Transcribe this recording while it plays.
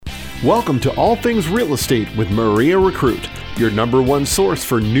Welcome to All Things Real Estate with Maria Rekrut, your number one source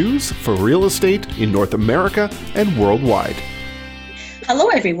for news for real estate in North America and worldwide. Hello,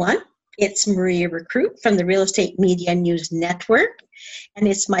 everyone. It's Maria Rekrut from the Real Estate Media News Network, and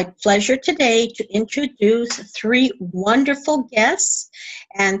it's my pleasure today to introduce three wonderful guests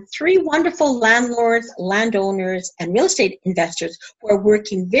and three wonderful landlords, landowners, and real estate investors who are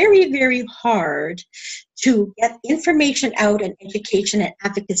working very, very hard to get information out and education and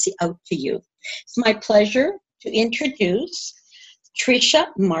advocacy out to you. It's my pleasure to introduce Tricia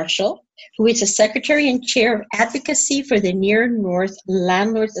Marshall, who is the Secretary and Chair of Advocacy for the Near North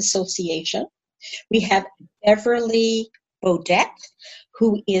Landlord Association. We have Beverley Beaudette,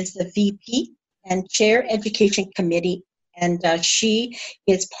 who is the VP and Chair Education Committee, and she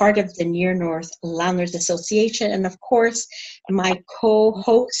is part of the Near North Landlord Association. And of course, my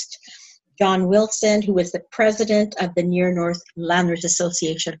co-host, John Wilson, who is the President of the Near North Landlord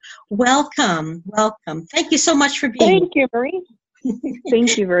Association. Welcome, welcome. Thank you so much for being here. Thank you, Marie.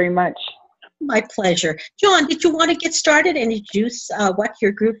 Thank you very much. My pleasure. John, did you want to get started and introduce what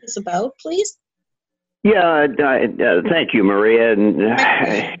your group is about, please? Yeah, thank you, Maria. And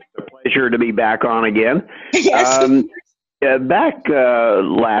it's a pleasure to be back on again. Yes. Back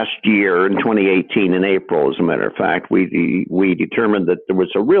last year in 2018, in April, as a matter of fact, we determined that there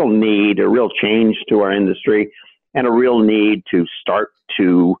was a real need, a real change to our industry, and a real need to start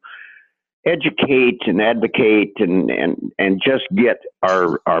to educate and advocate and just get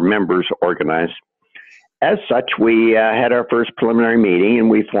our members organized. As such, we had our first preliminary meeting, and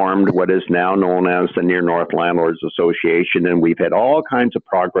we formed what is now known as the Near North Landlords Association, and we've had all kinds of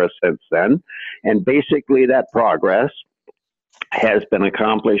progress since then. And basically that progress has been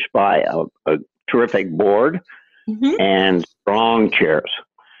accomplished by a terrific board and strong chairs.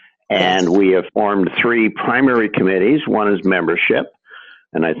 And we have formed three primary committees. One is membership,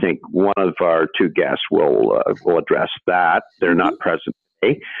 and I think one of our two guests will address that. They're not present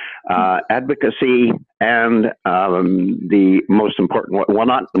today. Advocacy, and the most important one, well,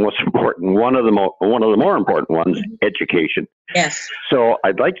 not the most important, one of the more important ones, education. Yes. So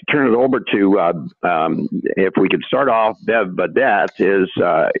I'd like to turn it over to, if we could start off, Bev Beaudette is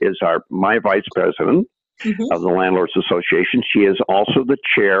my vice president of the Landlords Association. She is also the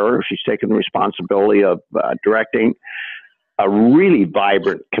chair. She's taken the responsibility of directing a really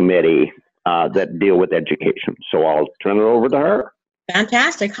vibrant committee that deal with education. So I'll turn it over to her.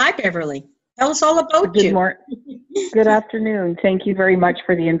 Fantastic. Hi, Beverly. Tell us all about you. Good afternoon. Thank you very much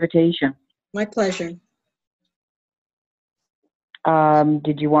for the invitation. My pleasure.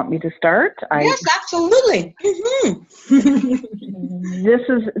 Did you want me to start? Yes, absolutely. This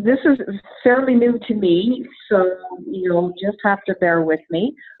is fairly new to me, so you'll just have to bear with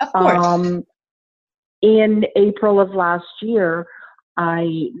me. Of course. In April of last year,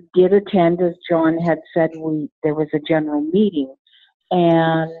 I did attend, as John had said, there was a general meeting.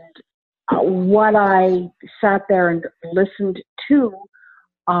 And what I sat there and listened to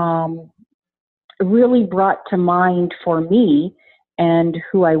really brought to mind for me and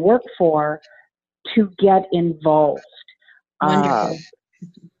who I work for to get involved. Wonderful.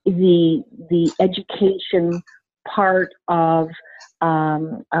 The education part of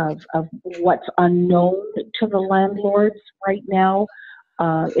what's unknown to the landlords right now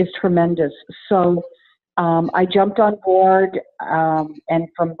is tremendous. So I jumped on board, and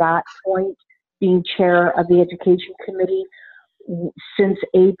from that point, being chair of the Education Committee, since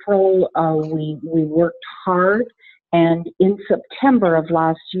April, we worked hard, and in September of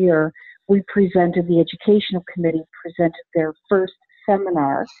last year, the Educational Committee presented their first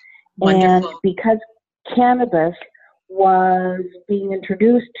seminar. Wonderful. And because cannabis was being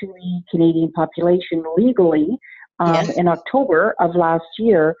introduced to the Canadian population legally in October of last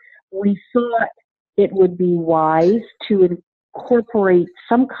year, we thought it would be wise to incorporate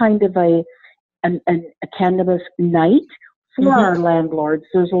some kind of a cannabis night for our landlords.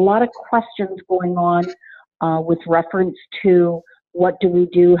 There's a lot of questions going on with reference to what do we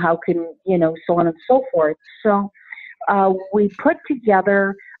do, how can, so on and so forth. So we put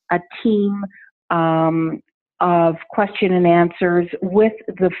together a team of question and answers with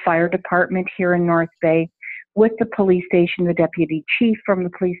the fire department here in North Bay, with the police station. The deputy chief from the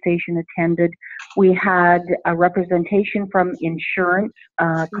police station attended. We had a representation from insurance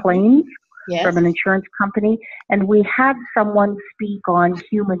claims from an insurance company, and we had someone speak on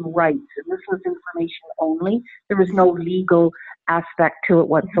human rights. And this was information only. There was no legal aspect to it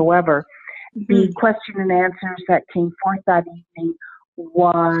whatsoever. The question and answers that came forth that evening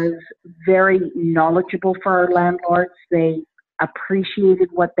was very knowledgeable for our landlords. They appreciated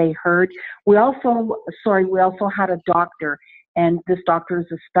what they heard. We also had a doctor and this doctor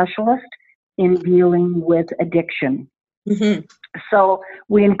is a specialist in dealing with addiction. Mm-hmm. So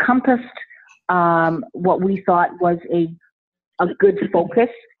we encompassed what we thought was a good focus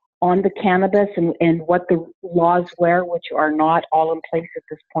on the cannabis and what the laws were, which are not all in place at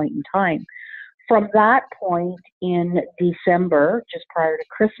this point in time. From that point in December, just prior to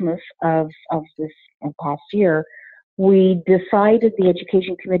Christmas of this past year, the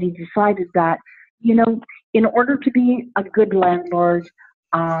Education Committee decided that, in order to be a good landlord,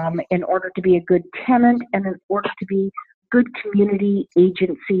 in order to be a good tenant, and in order to be good community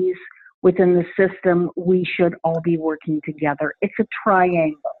agencies within the system, we should all be working together. It's a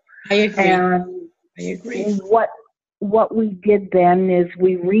triangle. I agree. And I agree. What we did then is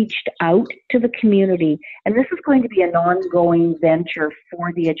we reached out to the community, and this is going to be an ongoing venture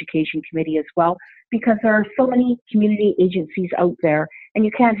for the Education Committee as well, because there are so many community agencies out there, and you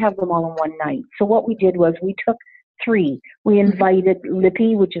can't have them all in one night. So what we did was we took 3. We invited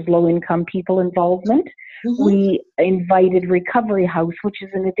LIPI, which is Low Income People Involvement. Mm-hmm. We invited Recovery House, which is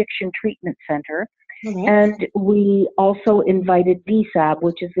an addiction treatment center. Mm-hmm. And we also invited DSAB,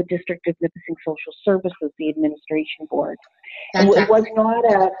 which is the District of Nipissing Social Services, the administration board. And it was not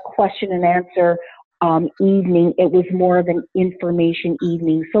a question and answer evening. It was more of an information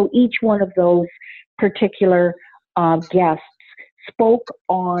evening. So each one of those particular guests spoke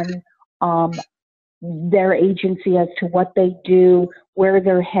on their agency as to what they do, where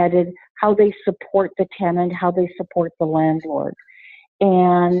they're headed, how they support the tenant, how they support the landlord.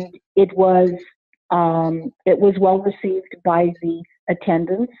 And it was well received by the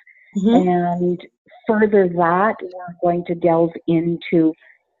attendants. Mm-hmm. And further that, we're going to delve into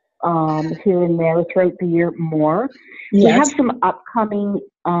here and there throughout the year more. Yes. We have some upcoming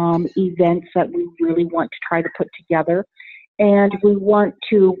events that we really want to try to put together. And we want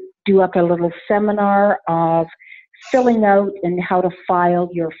to do up a little seminar of filling out and how to file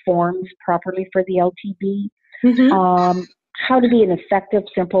your forms properly for the LTB, Mm-hmm. how to be an effective,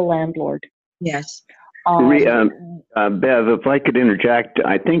 simple landlord. Yes. Bev, if I could interject,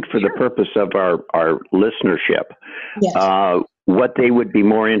 I think for the purpose of our listenership, Yes. what they would be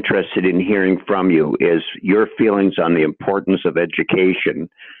more interested in hearing from you is your feelings on the importance of education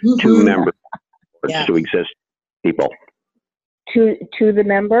to Mm-hmm. members, Yeah. to existing people. To the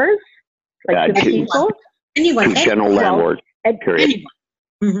members? Like to the people? Anyone. To general landlords, period.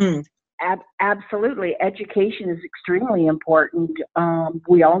 Mm-hmm. Absolutely. Education is extremely important.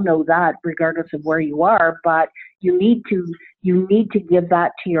 We all know that, regardless of where you are, but you need to give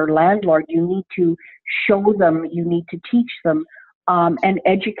that to your landlord. You need to show them, you need to teach them, and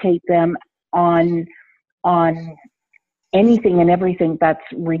educate them on anything and everything that's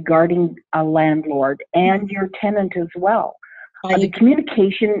regarding a landlord and your tenant as well. The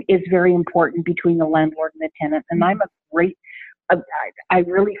communication is very important between the landlord and the tenant, and I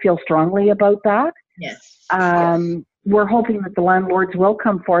really feel strongly about that. Yes. We're hoping that the landlords will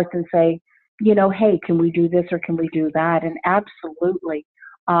come forth and say, hey, can we do this or can we do that? And absolutely,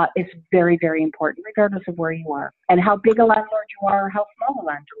 it's very, very important, regardless of where you are and how big a landlord you are or how small a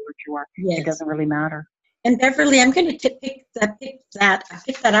landlord you are. Yes. It doesn't really matter. And Beverly, I'm going to pick that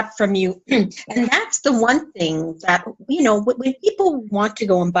up from you. And that's the one thing that, when people want to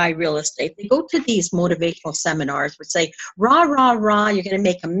go and buy real estate, they go to these motivational seminars which say, rah, rah, rah, you're going to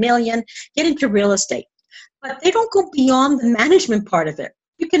make $1 million, get into real estate. But they don't go beyond the management part of it.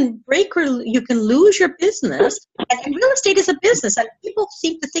 You can break or you can lose your business. And real estate is a business. And people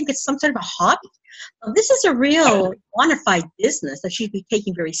seem to think it's some sort of a hobby. Well, this is a real bona fide business that should be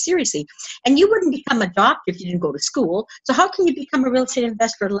taken very seriously. And you wouldn't become a doctor if you didn't go to school. So how can you become a real estate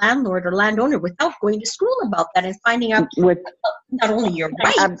investor, landlord, or landowner without going to school about that and finding out not only your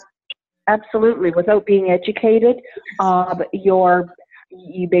rights? Absolutely. Without being educated,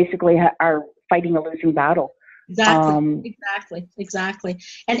 you basically are fighting a losing battle. Exactly.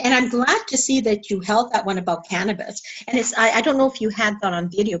 And I'm glad to see that you held that one about cannabis. And I don't know if you had that on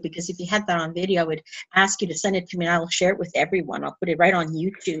video, because if you had that on video, I would ask you to send it to me and I'll share it with everyone. I'll put it right on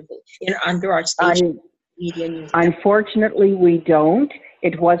YouTube under our station media news. Unfortunately, we don't.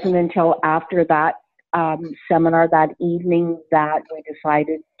 It wasn't until after that seminar that evening that we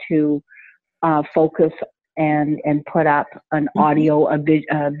decided to focus and put up an audio, a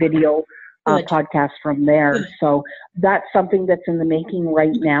video podcast from there. So that's something that's in the making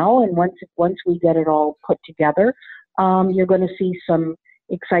right now. And once we get it all put together, you're going to see some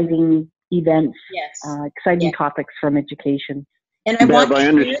exciting events, exciting topics from education. And I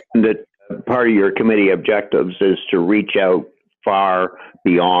understand that part of your committee objectives is to reach out far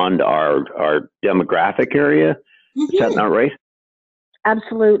beyond our demographic area. Is that not right?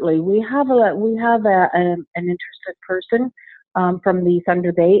 Absolutely. We have an interested person from the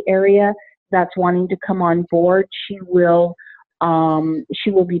Thunder Bay area that's wanting to come on board. She will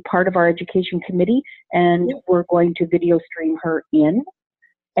be part of our education committee, and we're going to video stream her in.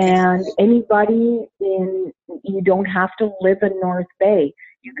 And anybody you don't have to live in North Bay.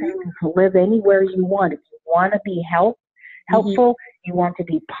 You can live anywhere you want. If you want to be helpful, you want to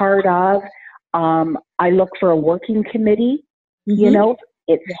be part of. I look for a working committee. You know,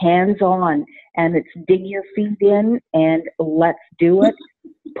 it's hands-on, and it's dig your feet in and let's do it.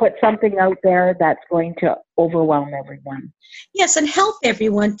 Put something out there that's going to overwhelm everyone. Yes, and help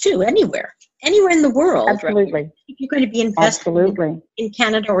everyone too, anywhere in the world. Absolutely. Right? If you're going to be investing in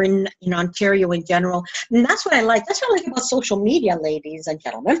Canada or in Ontario in general. And that's what I like. That's what I like about social media, ladies and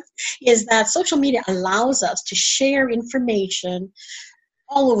gentlemen, is that social media allows us to share information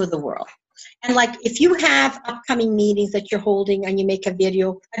all over the world. And like, if you have upcoming meetings that you're holding and you make a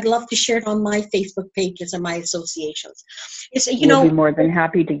video, I'd love to share it on my Facebook pages and my associations. We'll be more than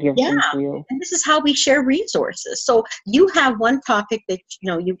happy to give them to you. And this is how we share resources. So you have one topic that,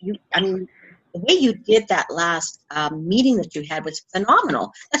 the way you did that last meeting that you had was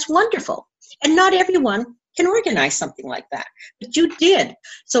phenomenal. That's wonderful. And not everyone can organize something like that, but you did.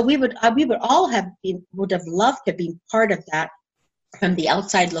 So we would all have loved to be part of that, from the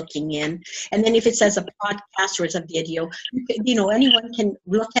outside looking in. And then if it's as a podcast or as a video, anyone can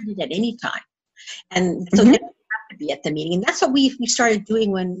look at it at any time. And so they don't have to be at the meeting. And that's what we started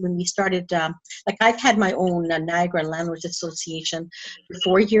doing when we started, I've had my own Niagara Landlords Association for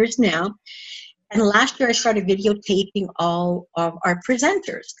 4 years now. And last year I started videotaping all of our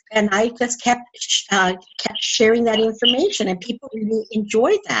presenters, and I just kept sharing that information, and people really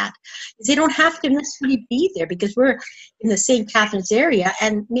enjoy that. They don't have to necessarily be there because we're in the St. Catharines area,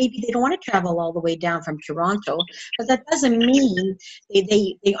 and maybe they don't want to travel all the way down from Toronto, but that doesn't mean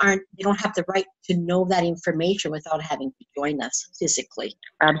they don't have the right to know that information without having to join us physically.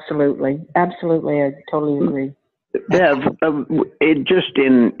 Absolutely, I totally agree. Bev, just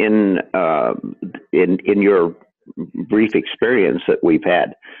in your brief experience that we've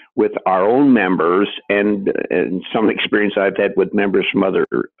had with our own members and some experience I've had with members from other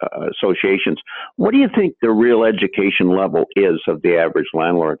associations, what do you think the real education level is of the average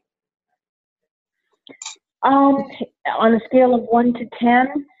landlord? On a scale of 1 to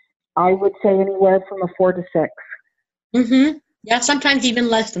 10, I would say anywhere from a 4 to 6. Mm-hmm. Yeah, sometimes even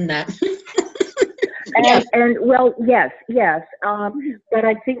less than that. And well, yes. But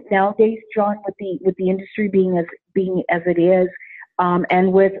I think nowadays, John, with the industry being as it is,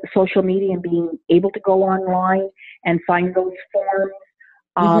 and with social media and being able to go online and find those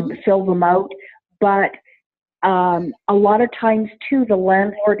forms, fill them out. But a lot of times too, the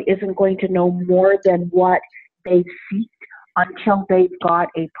landlord isn't going to know more than what they've seen until they've got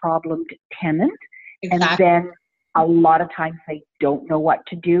a problemed tenant, and then a lot of times they don't know what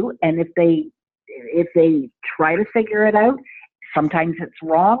to do, and if they try to figure it out, sometimes it's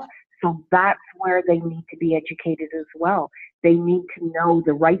wrong. So that's where they need to be educated as well. They need to know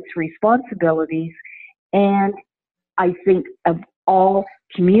the rights, responsibilities, and I think of all,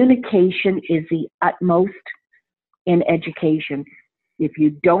 communication is the utmost in education. If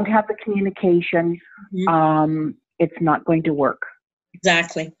you don't have the communication, it's not going to work.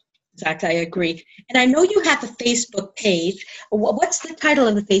 Exactly, I agree. And I know you have a Facebook page. What's the title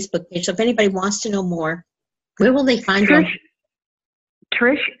of the Facebook page? So if anybody wants to know more, where will they find you?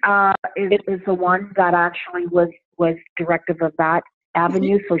 Trish is the one that actually was directive of that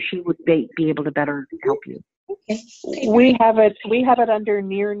avenue, so she would be able to better help you. Okay. We have it under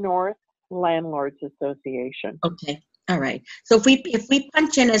Near North Landlords Association. Okay. All right. So if we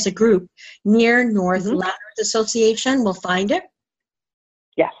punch in as a group, Near North Landlords Association, we'll find it?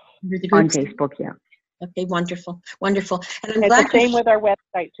 Yes. On Facebook, yeah. Okay, wonderful. And I'm it's glad the same with our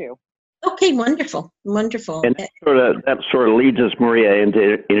website too. Okay, wonderful. And that sort of leads us, Maria,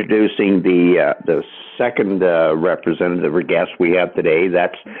 into introducing the second representative or guest we have today.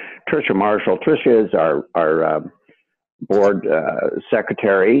 That's Tricia Marshall. Tricia is our board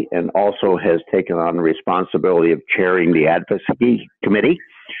secretary and also has taken on the responsibility of chairing the Advocacy Committee.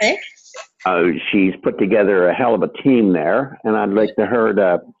 Okay. She's put together a hell of a team there, and I'd like her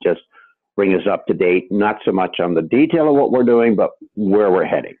to just bring us up to date, not so much on the detail of what we're doing, but where we're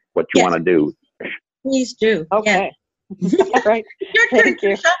heading, what you want to do. Please do. Okay. Yeah. Right. Thank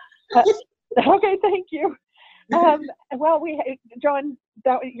you. Okay, thank you. Well, John,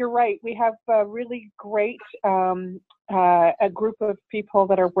 you're right. We have a really great a group of people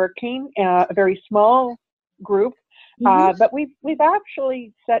that are working, a very small group, but we've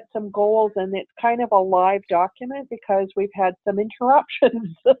actually set some goals, and it's kind of a live document because we've had some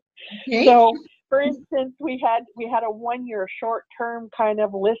interruptions. Okay. So For instance, we had a 1-year short-term kind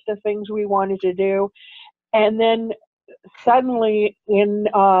of list of things we wanted to do, and then suddenly in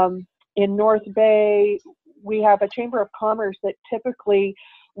North Bay, we have a Chamber of Commerce that typically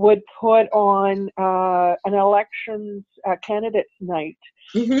would put on an elections candidates night,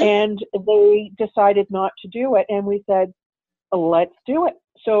 and they decided not to do it, and we said, let's do it.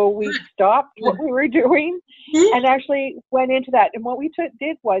 So we stopped what we were doing and actually went into that. And what we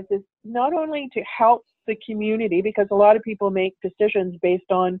did was not only to help the community, because a lot of people make decisions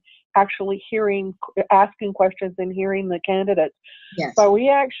based on actually asking questions and hearing the candidates, but we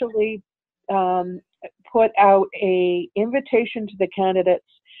actually put out a invitation to the candidates,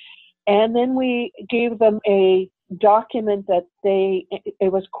 and then we gave them a document that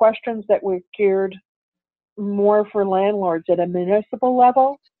it was questions that were geared more for landlords at a municipal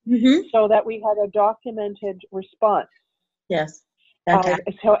level, so that we had a documented response. Yes.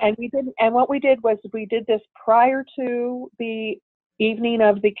 What we did was we did this prior to the evening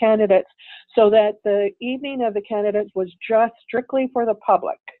of the candidates, so that the evening of the candidates was just strictly for the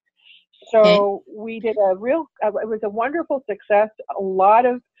public. So we did it was a wonderful success. A lot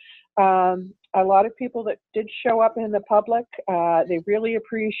of people that did show up in the public, they really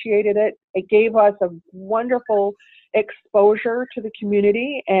appreciated it. It gave us a wonderful exposure to the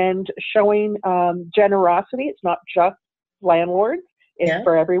community and showing generosity. It's not just landlords, it's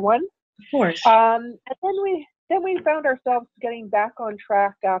for everyone. Of course. And then we found ourselves getting back on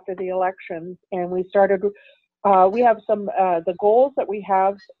track after the elections, and we started. We have the goals that we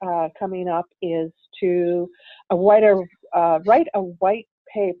have coming up is to write a white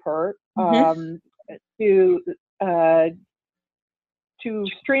paper to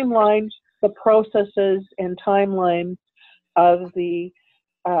streamline the processes and timelines of the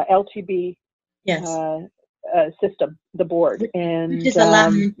LTB system, the board, and which is a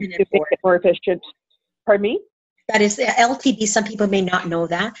landlord to make it more efficient. Pardon me? That is the LTB. Some people may not know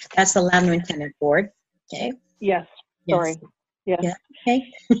that. That's the Landlord Tenant Board. Okay. Yes. Sorry. Yes. Yeah. Okay.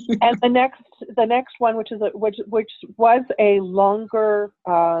 And the next one, which was a longer,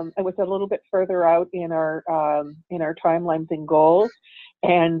 it was a little bit further out in our timelines and goals,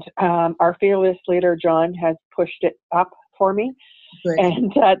 and our fearless leader John has pushed it up for me. Good.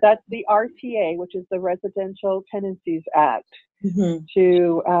 And that's the RTA, which is the Residential Tenancies Act, to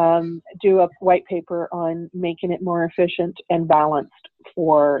do a white paper on making it more efficient and balanced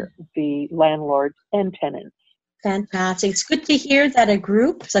for the landlords and tenants. Fantastic. It's good to hear that a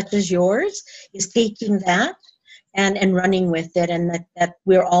group such as yours is taking that and running with it, and that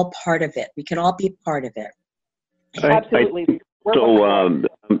we're all part of it. We can all be part of it. Absolutely.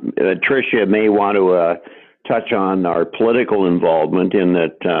 Tricia may want to touch on our political involvement in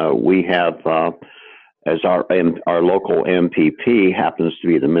that we have, as our local MPP happens to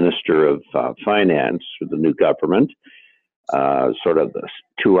be the Minister of Finance for the new government, sort of the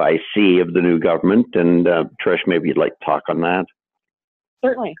 2IC of the new government. And Trish, maybe you'd like to talk on that.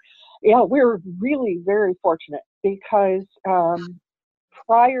 Certainly. Yeah, we're really very fortunate because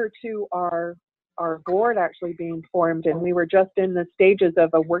prior to our board actually being formed, and we were just in the stages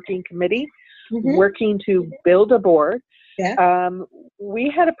of a working committee, working to build a board.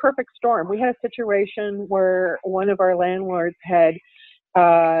 We had a perfect storm. We had a situation where one of our landlords had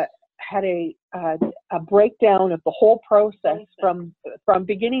a breakdown of the whole process from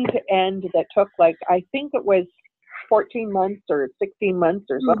beginning to end that took, like, I think it was 14 months or 16 months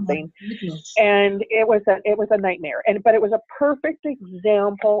or something. And it was a nightmare. But it was a perfect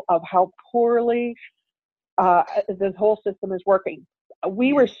example of how poorly this whole system is working.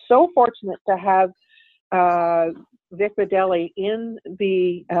 We were so fortunate to have Vic Beaudette in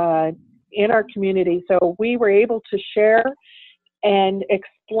our community, so we were able to share and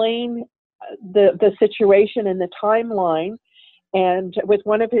explain the situation and the timeline, and with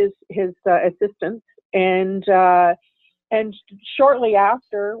one of his assistants, and shortly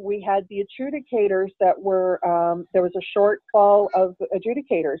after we had the adjudicators that were there was a shortfall of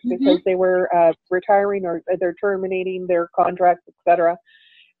adjudicators because they were retiring or they're terminating their contracts, etc.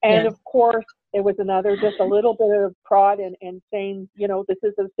 And of course, it was just a little bit of prod and saying, this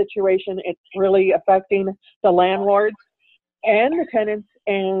is a situation, it's really affecting the landlords and the tenants,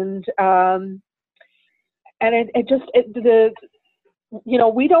 and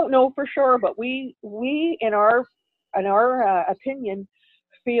we don't know for sure, but we in our opinion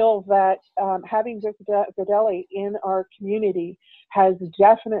feel that having Vic Beaudette in our community has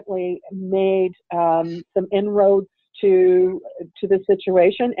definitely made some inroads to the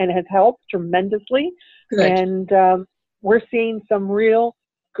situation and has helped tremendously. Good. And we're seeing some real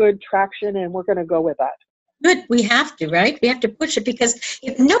good traction, and we're going to go with that. Good. We have to, right? We have to push it, because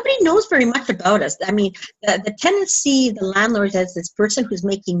if nobody knows very much about us, I mean, the tendency, the landlords, as this person who's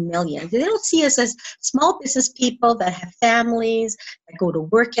making millions, they don't see us as small business people that have families, that go to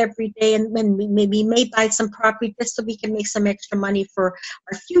work every day, and when we may buy some property just so we can make some extra money for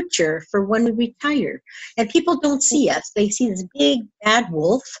our future, for when we retire. And people don't see us. They see this big bad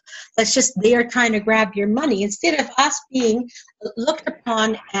wolf that's just there trying to grab your money, instead of us being looked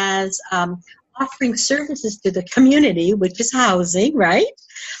upon as offering services to the community, which is housing, right?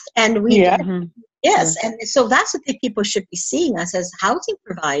 And we, yes, and so that's what the people should be seeing us as, housing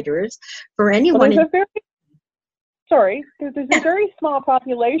providers for anyone. Well, there's a very small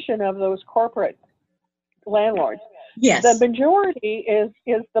population of those corporate landlords. Yes, the majority is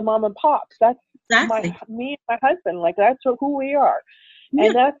the mom and pops. That's exactly me and my husband. Like, that's who we are.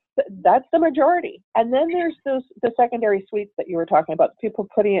 And that's the majority. And then there's the secondary suites that you were talking about, people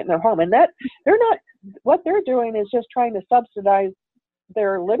putting it in their home. And that what they're doing is just trying to subsidize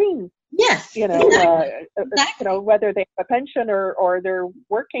their living. Yes. You know, whether they have a pension or they're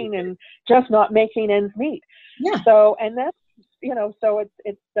working and just not making ends meet. Yeah. So, and that's, so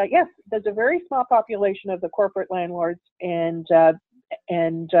it's yes, there's a very small population of the corporate landlords, and the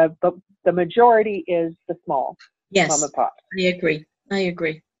majority is the small mom and pop. I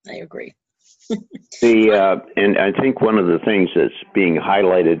agree. And I think one of the things that's being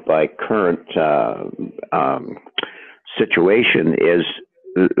highlighted by current situation is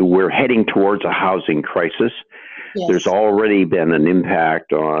we're heading towards a housing crisis. Yes. There's already been an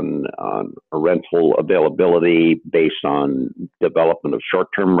impact on rental availability based on development of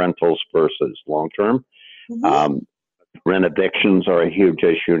short-term rentals versus long-term. Mm-hmm. Rent evictions are a huge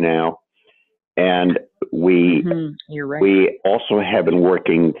issue now. And we we also have been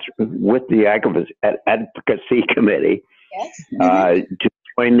working with the Advocacy Committee to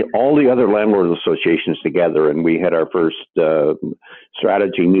join all the other landlord associations together. And we had our first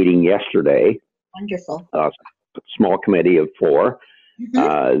strategy meeting yesterday. Wonderful. Small committee of 4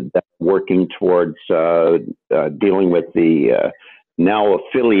 that's working towards dealing with the now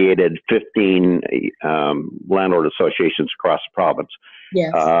affiliated 15 landlord associations across the province.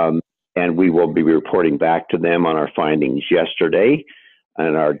 Yes. And we will be reporting back to them on our findings yesterday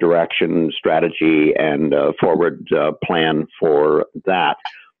and our direction, strategy, and forward plan for that.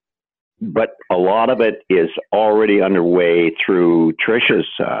 But a lot of it is already underway through Tricia's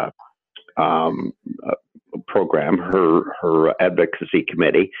program, her advocacy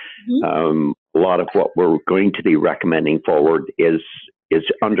committee. Mm-hmm. A lot of what we're going to be recommending forward is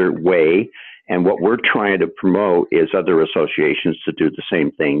underway. And what we're trying to promote is other associations to do the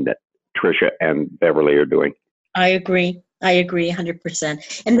same thing that Tricia and Beverley are doing. I agree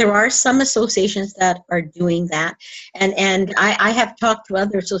 100%. And there are some associations that are doing that. And I have talked to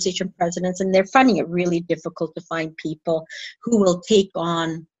other association presidents, and they're finding it really difficult to find people who will take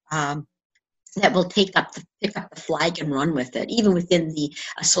on, that will pick up the flag and run with it, even within the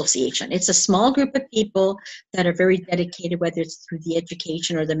association. It's a small group of people that are very dedicated, whether it's through the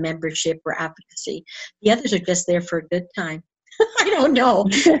education or the membership or advocacy. The others are just there for a good time. I don't know.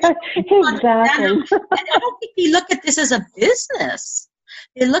 Exactly. I don't think they look at this as a business.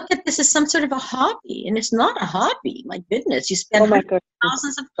 They look at this as some sort of a hobby, and it's not a hobby. My goodness, you spend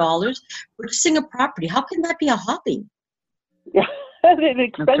thousands of dollars purchasing a property. How can that be a hobby? Yeah, an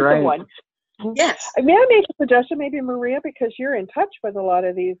expensive one. Yes. May I make a suggestion, maybe, Maria, because you're in touch with a lot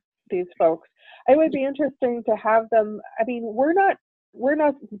of these folks? It would be interesting to have them. I mean, we're not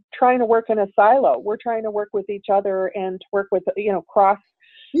trying to work in a silo. We're trying to work with each other and to work with, cross,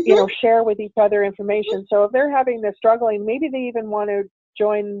 share with each other information. So if they're having this struggling, maybe they even want to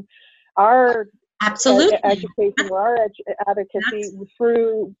join our education or our advocacy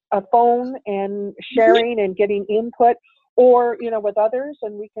through a phone and sharing and getting input, or with others,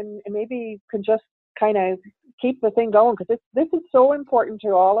 and we can just kind of keep the thing going, because this is so important to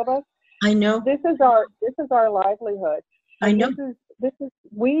all of us. I know. This is our livelihood. I know.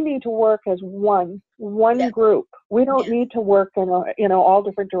 We need to work as one group. We don't need to work in all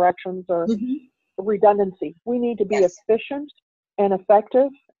different directions or redundancy. We need to be efficient and effective,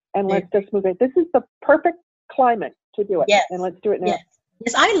 and let's just move it. This is the perfect climate to do it, and let's do it now.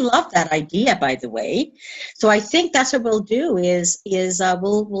 Yes, I love that idea, by the way. So I think that's what we'll do is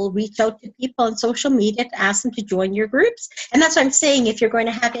we'll reach out to people on social media to ask them to join your groups. And that's what I'm saying. If you're going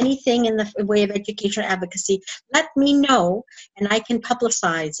to have anything in the way of education advocacy, let me know and I can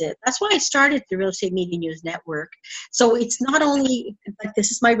publicize it. That's why I started the Real Estate Media News Network. So it's not only, like, this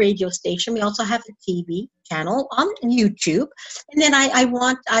is my radio station. We also have a TV channel on YouTube. And then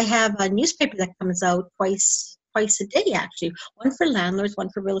I have a newspaper that comes out twice twice a day, actually. One for landlords, one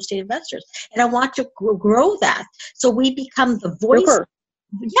for real estate investors. And I want to grow that. So we become the voice. Super.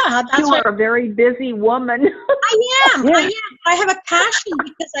 Yeah, that's You are a very busy woman. I am. Yeah. I am. I have a passion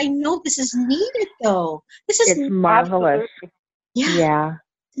because I know this is needed, though. This is It's marvelous. yeah,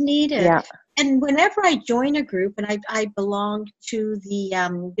 it's needed. Yeah. And whenever I join a group, and I belong to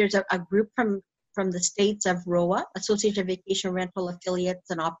the there's a group from the states of ROA, Association of Vacation Rental Affiliates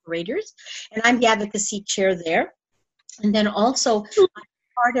and Operators, and I'm the advocacy chair there. And then also, I'm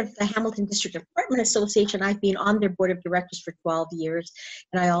part of the Hamilton District Apartment Association. I've been on their board of directors for 12 years,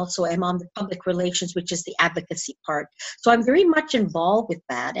 and I also am on the public relations, which is the advocacy part. So I'm very much involved with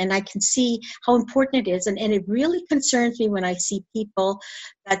that, and I can see how important it is. And it really concerns me when I see people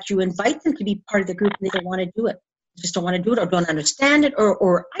that you invite them to be part of the group and they don't want to do it. They just don't want to do it, or don't understand it,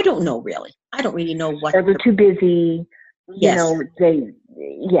 or I don't know really. I don't really know what. Or they're too busy. Yes.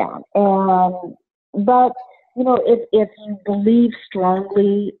 But you know, if you believe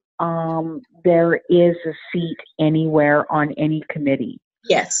strongly, there is a seat anywhere on any committee.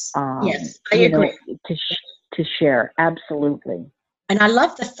 Yes. Yes, I agree. To share, absolutely. And I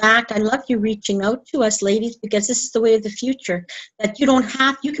love I love you reaching out to us, ladies, because this is the way of the future, that you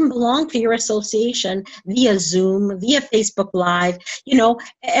can belong to your association via Zoom, via Facebook Live,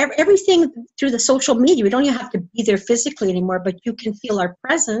 everything through the social media. We don't even have to be there physically anymore, but you can feel our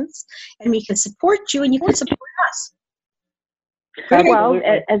presence and we can support you and you can support us. Well,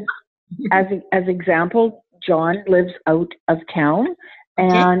 as example, John lives out of town,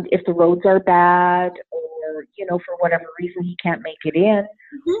 and if the roads are bad, or for whatever reason he can't make it in.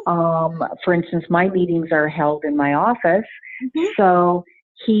 For instance, my meetings are held in my office, so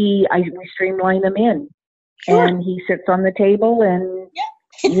we streamline them in, and he sits on the table, and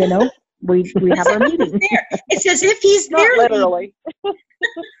we have our meeting. It's as if he's not there, literally.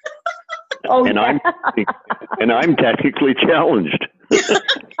 Oh, and I'm technically challenged. Me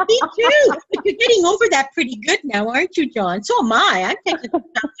too. But you're getting over that pretty good now, aren't you, John? So am I. I'm technically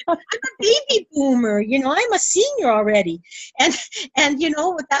I'm a baby boomer. I'm a senior already. And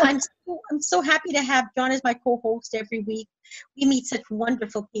with that, I'm so happy to have John as my co-host every week. We meet such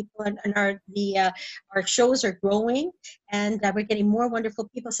wonderful people, and our shows are growing, and we're getting more wonderful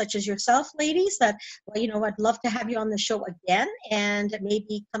people such as yourself, ladies. That I'd love to have you on the show again, and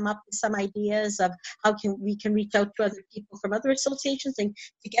maybe come up with some ideas of how we can reach out to other people from other associations and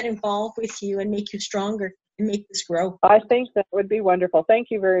to get involved with you and make you stronger and make this grow. I think that would be wonderful. Thank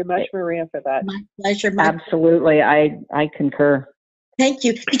you very much, Maria, for that. My pleasure. Absolutely, I concur. Thank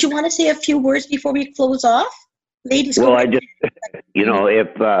you. Did you want to say a few words before we close off? Ladies, well, I just,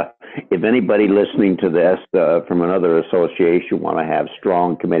 if anybody listening to this from another association want to have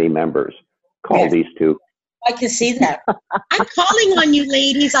strong committee members, call these two. I can see that. I'm calling on you,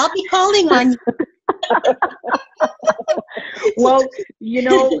 ladies. I'll be calling on you. Well,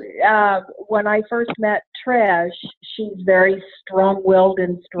 when I first met Trish, she's very strong-willed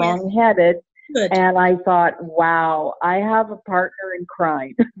and strong-headed. Good. And I thought, wow, I have a partner in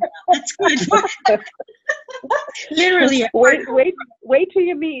crime. That's good. Literally. Wait till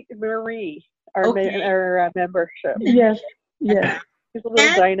you meet Marie, our membership. Yes. She's a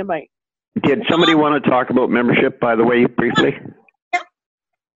little dynamite. Did somebody want to talk about membership, by the way, briefly? Yeah.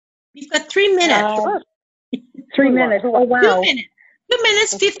 We've got 3 minutes. 3 minutes. Oh, wow. 2 minutes. 2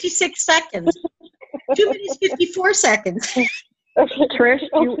 minutes, 56 seconds. 2 minutes, 54 seconds. Trish,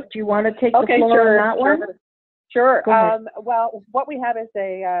 do you want to take the floor on that one? Sure. Well, what we have is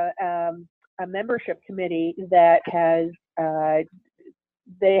a membership committee that has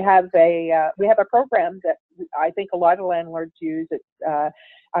we have a program that I think a lot of landlords use. It's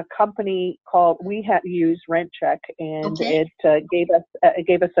a company called use Rent Check, and it gave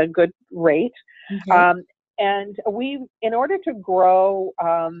us a good rate. And in order to grow,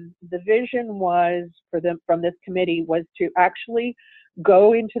 the vision was from this committee was to actually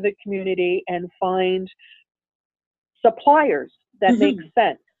go into the community and find suppliers that make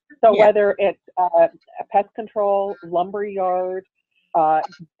sense. So whether it's a pest control, lumber yard,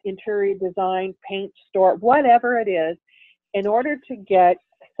 interior design, paint store, whatever it is, in order to get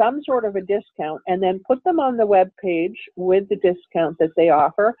some sort of a discount, and then put them on the web page with the discount that they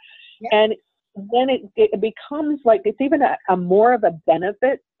offer, and then it becomes like it's even a more of a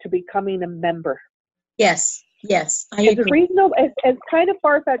benefit to becoming a member. Yes, I agree. As kind of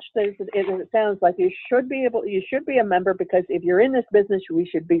far-fetched as it sounds, like you should be a member, because if you're in this business, we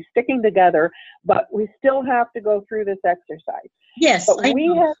should be sticking together, but we still have to go through this exercise. Yes, but we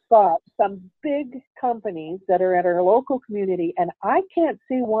have got some big companies that are at our local community, and I can't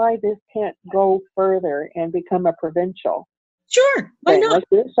see why this can't go further and become a provincial. Sure, why not?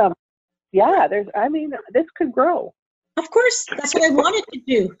 Like this could grow. Of course, that's what I wanted to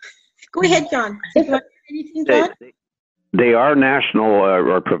do. Go ahead, John. Did you want to say anything, John? They are national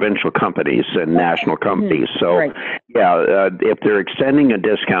or provincial companies and national companies. So, if they're extending a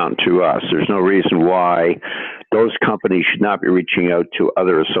discount to us, there's no reason why those companies should not be reaching out to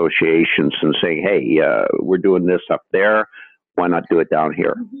other associations and saying, hey, we're doing this up there. Why not do it down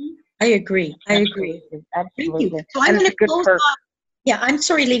here? I agree. Absolutely. Thank you. So I'm going to close off. Yeah, I'm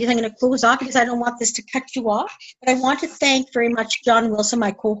sorry, ladies. I'm going to close off because I don't want this to cut you off. But I want to thank very much John Wilson,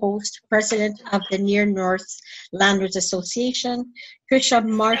 my co-host, president of the Near North Landlord Association, Tricia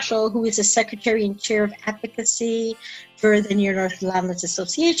Marshall, who is the secretary and chair of advocacy for the Near North Landlord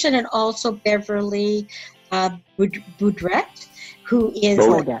Association, and also Beverley Beaudette, who is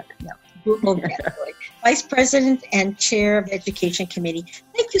Vice President and Chair of the Education Committee.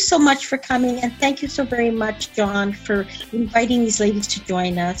 Thank you so much for coming, and thank you so very much, John, for inviting these ladies to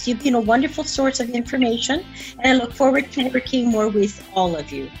join us. You've been a wonderful source of information, and I look forward to working more with all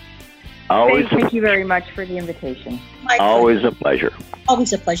of you. Thank you very much for the invitation. Always a pleasure.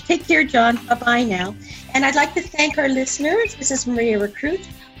 Always a pleasure. Take care, John. Bye-bye now. And I'd like to thank our listeners. This is Maria Rekrut,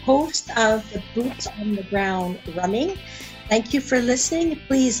 host of the Boots on the Ground Running. Thank you for listening.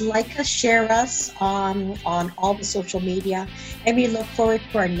 Please like us, share us on all the social media, and we look forward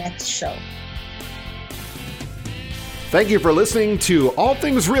to our next show. Thank you for listening to All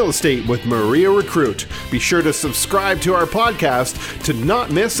Things Real Estate with Maria Rekrut. Be sure to subscribe to our podcast to not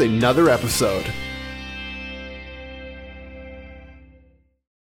miss another episode.